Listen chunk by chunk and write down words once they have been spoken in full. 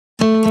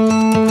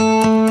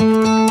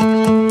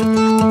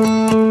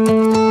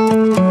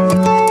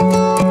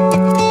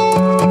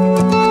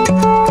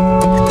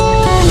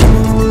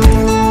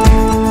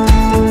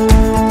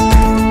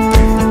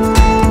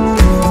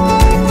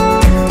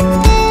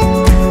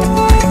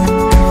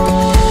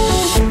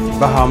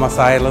Bahamas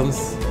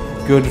Islands,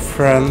 good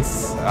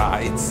friends,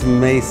 it's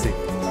amazing.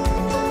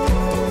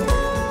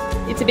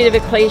 It's a bit of a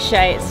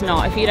cliche, it's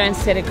not. If you don't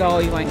set a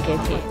goal, you won't get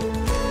it.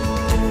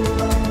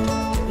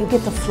 You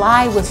get to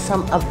fly with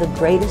some of the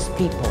greatest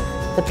people,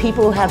 the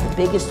people who have the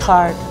biggest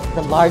heart,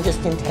 the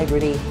largest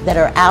integrity, that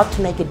are out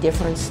to make a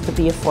difference, to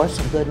be a force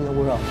of good in the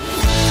world.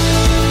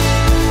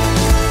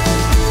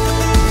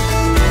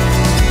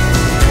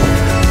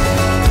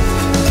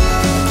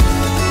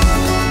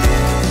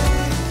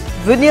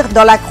 Venir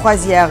dans la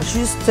croisière,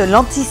 juste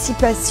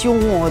l'anticipation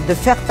de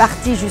faire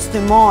partie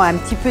justement un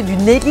petit peu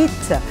d'une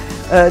élite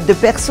de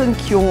personnes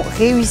qui ont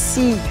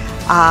réussi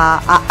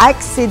à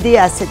accéder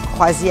à cette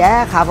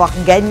croisière, à avoir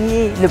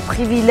gagné le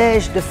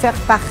privilège de faire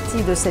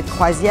partie de cette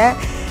croisière,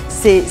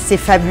 c'est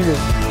fabuleux.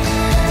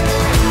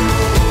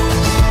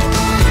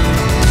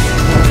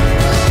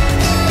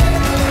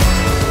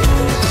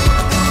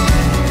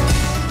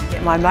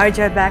 Get my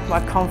mojo back,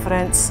 my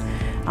confidence.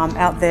 I'm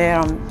out there,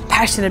 I'm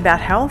passionate about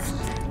health.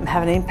 I'm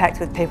having an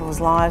impact with people's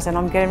lives and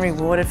I'm getting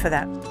rewarded for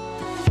that.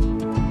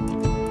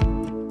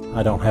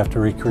 I don't have to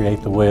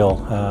recreate the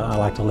wheel. I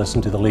like to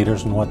listen to the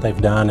leaders and what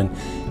they've done, and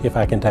if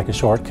I can take a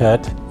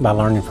shortcut by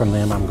learning from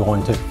them, I'm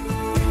going to.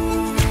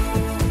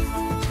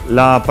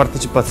 La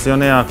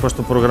partecipazione a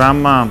questo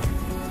programma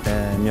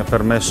mi ha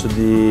permesso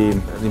di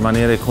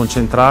rimanere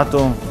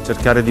concentrato,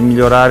 cercare di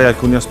migliorare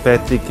alcuni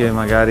aspetti che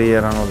magari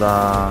erano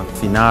da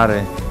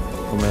affinare,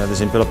 come ad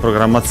esempio la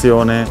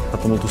programmazione. È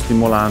stato molto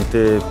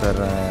stimolante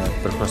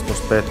per questo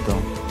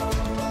aspetto.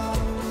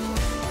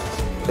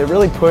 It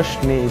really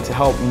pushed me to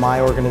help my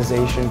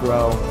organization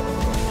grow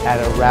at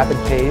a rapid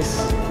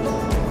pace,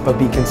 but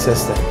be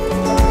consistent.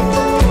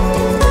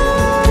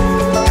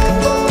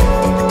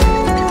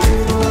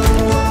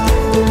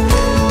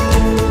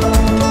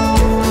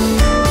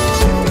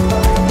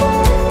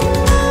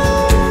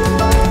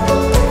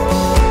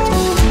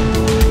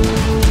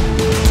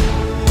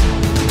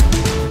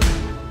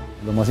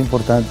 Lo más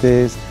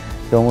importante es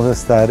que vamos a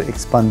estar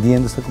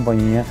expandiendo esta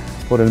compañía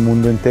por el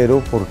mundo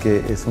entero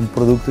porque es un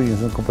producto y es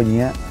una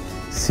compañía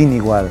sin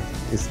igual.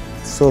 Es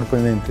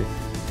sorprendente.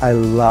 I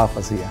love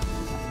ASEA.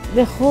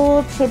 The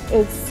whole trip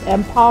is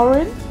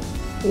empowering,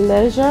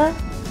 leisure.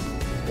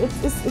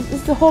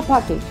 It's the whole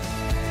package.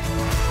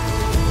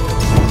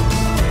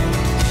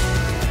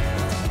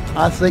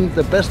 I think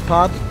the best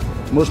part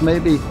was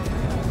maybe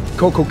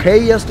Coco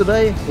Cay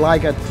yesterday,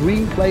 like a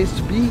dream place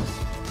to be.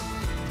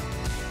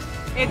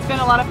 It's been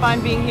a lot of fun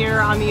being here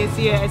on the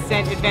ASEA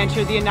Ascent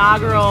adventure, the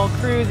inaugural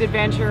cruise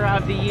adventure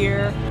of the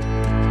year.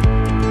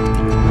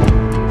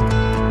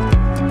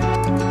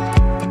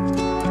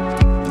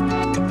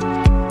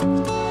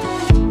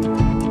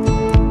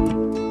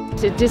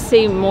 To just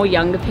see more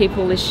younger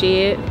people this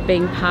year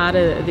being part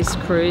of this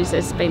cruise,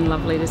 it's been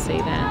lovely to see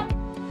that.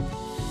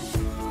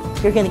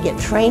 You're going to get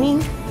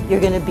training, you're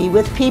going to be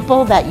with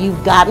people that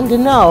you've gotten to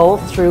know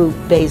through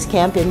Base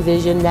Camp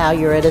Envision, now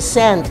you're at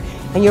Ascent.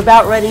 And you're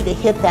about ready to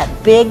hit that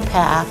big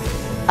path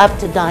up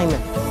to Diamond.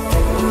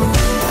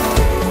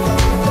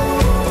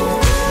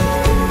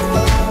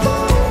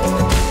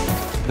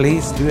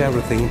 Please do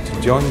everything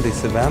to join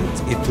this event.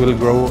 It will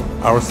grow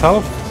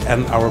ourselves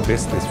and our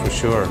business for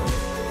sure.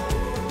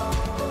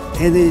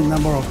 Any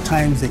number of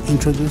times they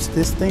introduce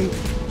this thing,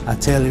 I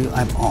tell you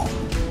I'm on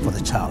for the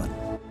challenge.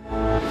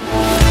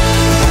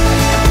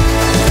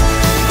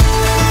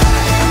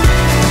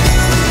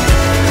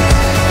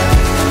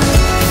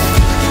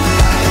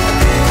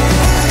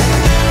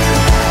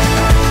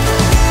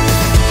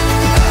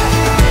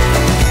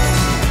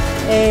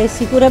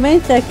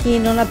 Sicuramente a chi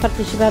non ha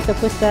partecipato a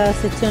questa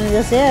sezione di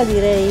ASEA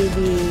direi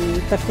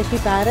di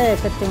partecipare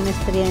perché è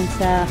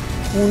un'esperienza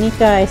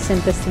unica e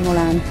sempre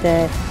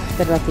stimolante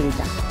per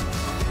l'attività.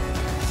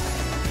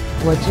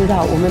 我知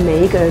道我们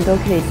每一个人都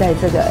可以在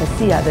这个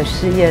ASEA 的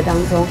事业当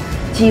中、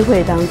机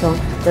会当中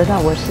得到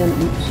我生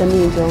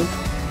命中。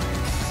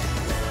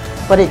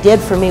What it did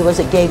for me was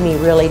it gave me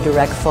really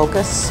direct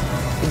focus.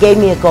 It gave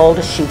me a goal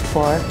to shoot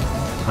for.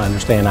 I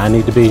understand I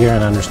need to be here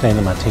and I understand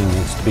that my team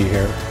needs to be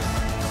here.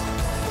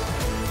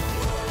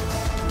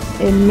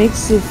 It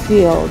makes you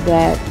feel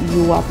that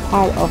you are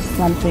part of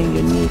something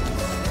unique.